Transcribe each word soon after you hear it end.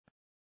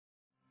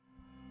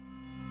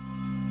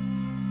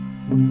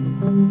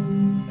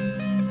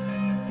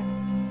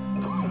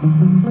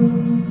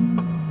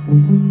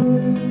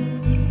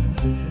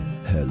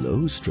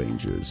Hello,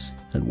 strangers,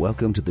 and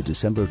welcome to the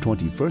December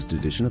 21st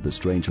edition of the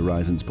Strange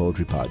Horizons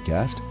Poetry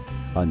Podcast.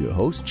 I'm your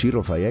host,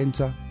 Ciro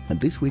Faienza, and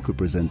this week we're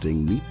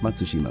presenting Meep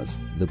Matsushima's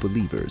The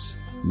Believers.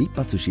 Meep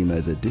Matsushima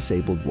is a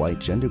disabled, white,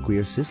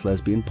 genderqueer,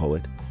 cis-lesbian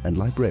poet and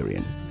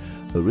librarian.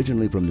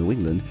 Originally from New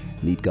England,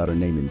 Meep got her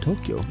name in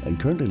Tokyo and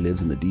currently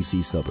lives in the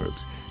DC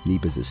suburbs.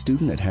 Meep is a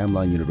student at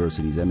Hamline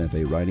University's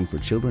MFA Writing for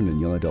Children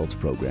and Young Adults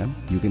program.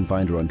 You can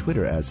find her on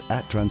Twitter as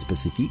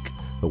 @transpacifique.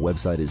 Her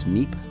website is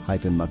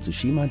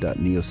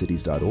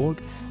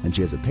meep-matsushima.neocities.org, and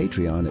she has a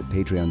Patreon at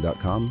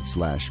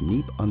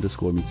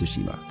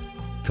patreon.com/meep_Mitsushima.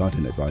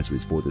 Content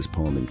advisories for this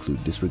poem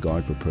include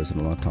disregard for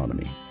personal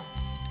autonomy.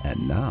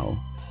 And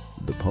now,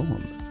 the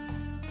poem.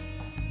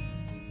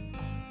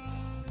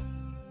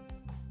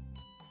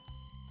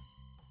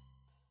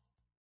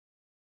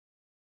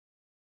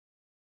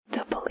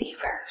 The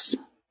Believers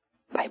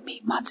by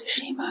Meep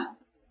Matsushima.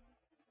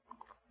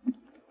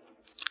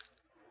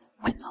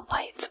 When the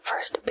lights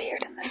first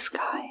appeared in the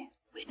sky,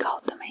 we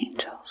called them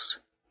angels.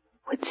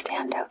 We'd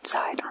stand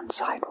outside on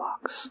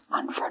sidewalks,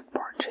 on front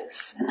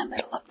porches, in the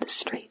middle of the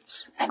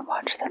streets, and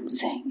watch them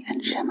sing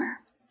and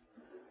shimmer.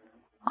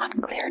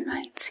 On clear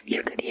nights,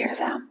 you could hear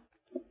them.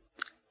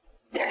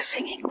 "They're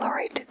singing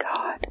glory to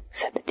God,"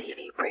 said the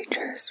TV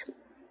preachers.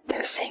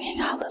 "They're singing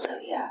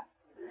hallelujah.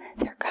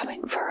 They're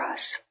coming for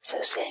us,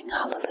 so sing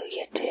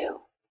hallelujah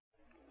too."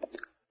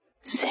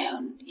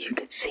 Soon you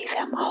could see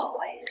them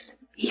always,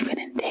 even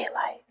in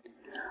daylight,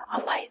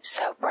 a light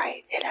so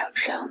bright it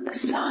outshone the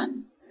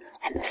sun,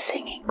 and the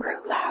singing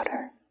grew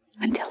louder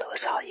until it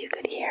was all you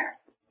could hear.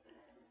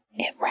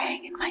 It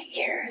rang in my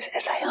ears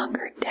as I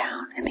hunkered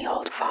down in the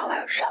old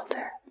fallout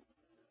shelter.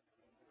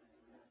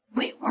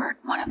 We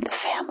weren't one of the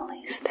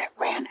families that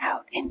ran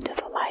out into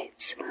the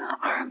lights,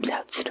 arms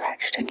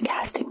outstretched and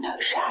casting no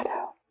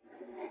shadow.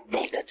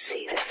 They could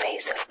see the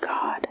face of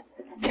God,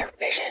 their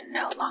vision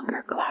no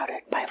longer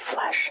clouded by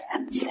flesh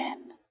and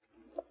sin.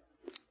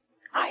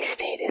 I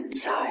stayed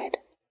inside,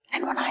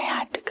 and when I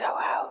had to go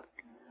out,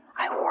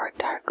 I wore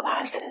dark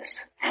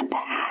glasses and a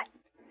hat,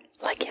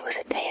 like it was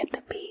a day at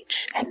the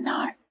beach and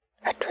not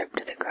a trip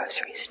to the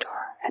grocery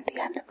store at the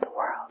end of the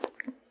world.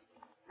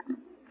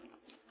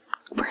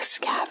 "We're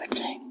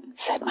scavenging,"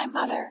 said my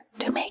mother,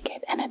 "to make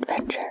it an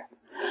adventure.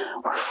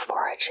 We're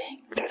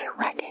foraging through the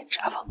wreckage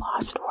of a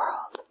lost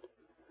world."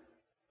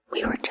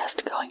 We were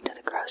just going to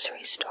the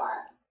grocery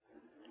store.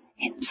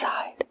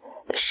 Inside,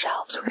 the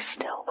shelves were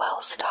still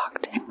well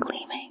stocked and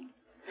gleaming,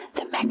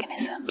 the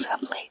mechanisms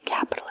of late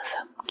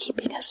capitalism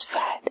keeping us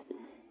fed,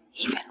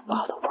 even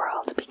while the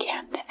world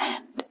began to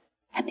end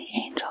and the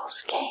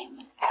angels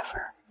came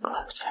ever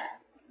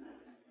closer.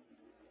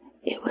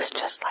 It was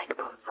just like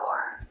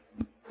before,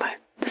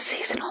 but the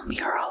seasonal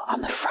mural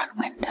on the front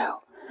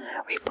window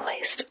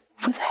replaced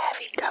with a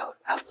heavy coat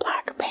of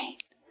black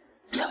paint,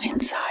 so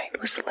inside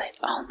was lit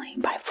only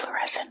by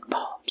fluorescent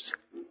bulbs.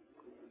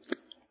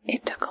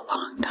 It took a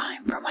long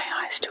time for my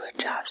eyes to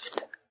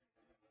adjust.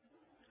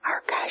 Our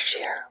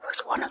cashier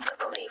was one of the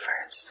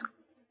believers.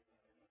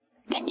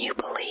 "Can you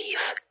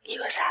believe?" he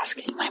was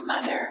asking my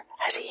mother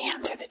as he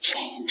hands her the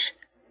change.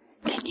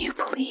 "Can you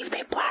believe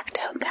they blacked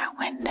out that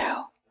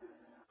window?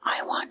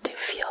 I want to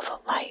feel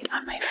the light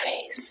on my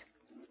face."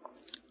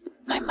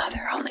 My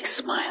mother only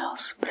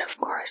smiles, but of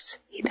course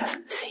he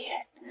doesn't see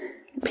it,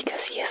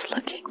 because he is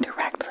looking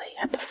directly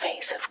at the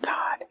face of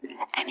God,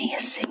 and he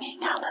is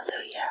singing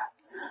hallelujah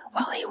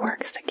while he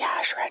works the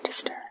cash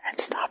register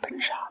at Stop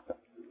and Shop.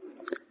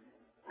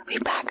 We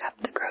pack up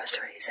the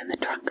groceries in the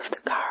trunk of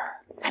the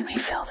car, and we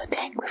fill the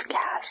tank with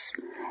gas,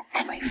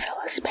 and we fill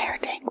a spare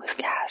tank with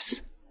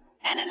gas,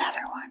 and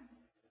another one,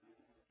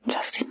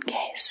 just in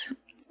case.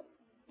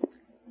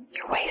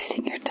 "You're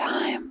wasting your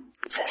time,"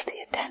 says the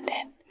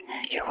attendant.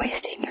 "You're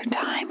wasting your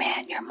time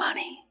and your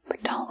money,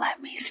 but don't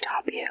let me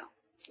stop you."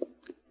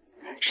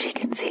 She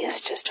can see us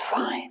just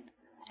fine,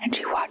 and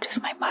she watches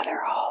my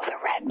mother haul the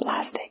red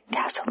plastic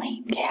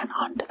gasoline can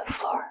onto the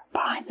floor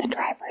behind the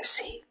driver's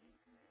seat.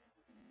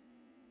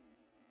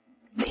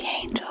 "The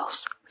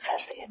angels,"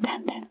 says the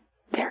attendant.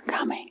 "They're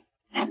coming,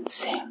 and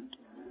soon.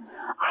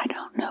 I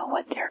don't know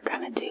what they're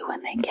gonna do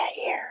when they get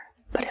here,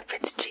 but if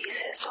it's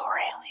Jesus or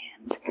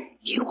aliens,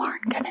 you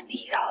aren't gonna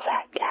need all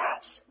that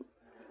gas."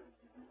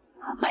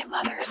 My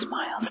mother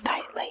smiles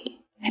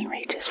tightly and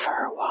reaches for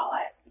her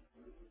wallet.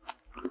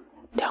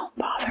 "Don't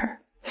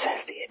bother,"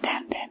 says the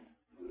attendant.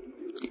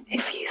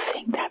 "If you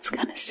think that's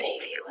gonna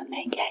save you when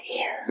they get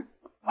here,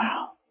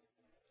 well,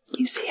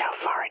 you see how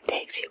far it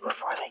takes you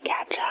before they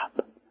catch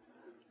up."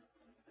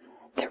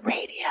 The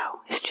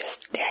radio is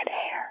just dead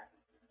air,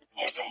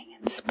 hissing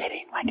and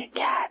spitting like a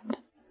cat,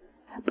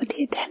 but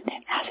the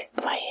attendant has it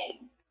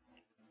playing.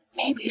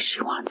 Maybe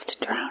she wants to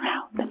drown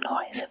out the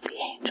noise of the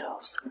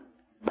angels,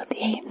 but the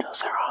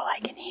angels are all I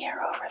can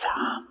hear over the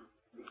hum.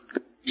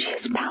 She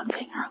is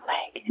bouncing her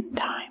leg in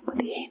time with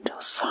the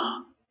angel's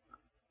song.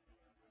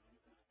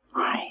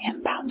 I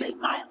am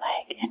bouncing my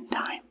leg in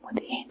time with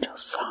the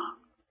angel's song.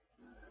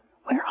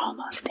 We're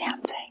almost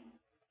dancing.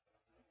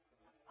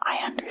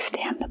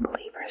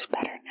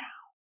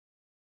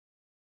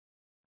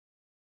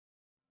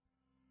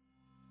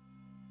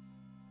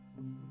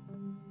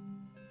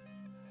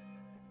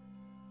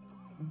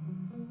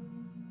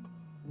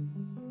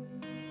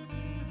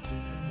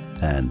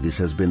 And this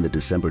has been the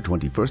December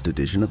 21st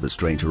edition of the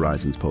Strange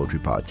Horizons Poetry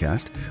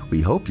Podcast. We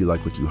hope you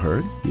like what you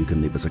heard. You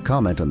can leave us a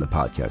comment on the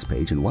podcast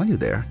page, and while you're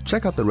there,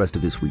 check out the rest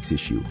of this week's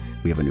issue.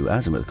 We have a new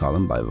azimuth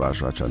column by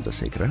Vajra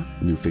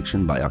Chandrasekhara, new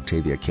fiction by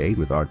Octavia Cade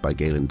with art by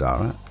Galen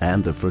Dara,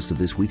 and the first of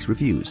this week's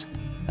reviews.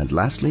 And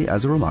lastly,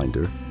 as a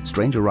reminder,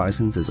 Strange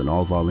Horizons is an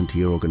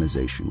all-volunteer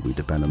organization. We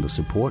depend on the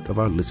support of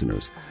our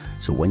listeners.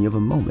 So when you have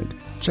a moment,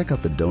 check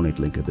out the donate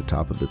link at the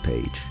top of the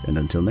page. And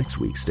until next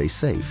week, stay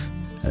safe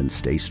and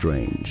stay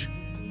strange.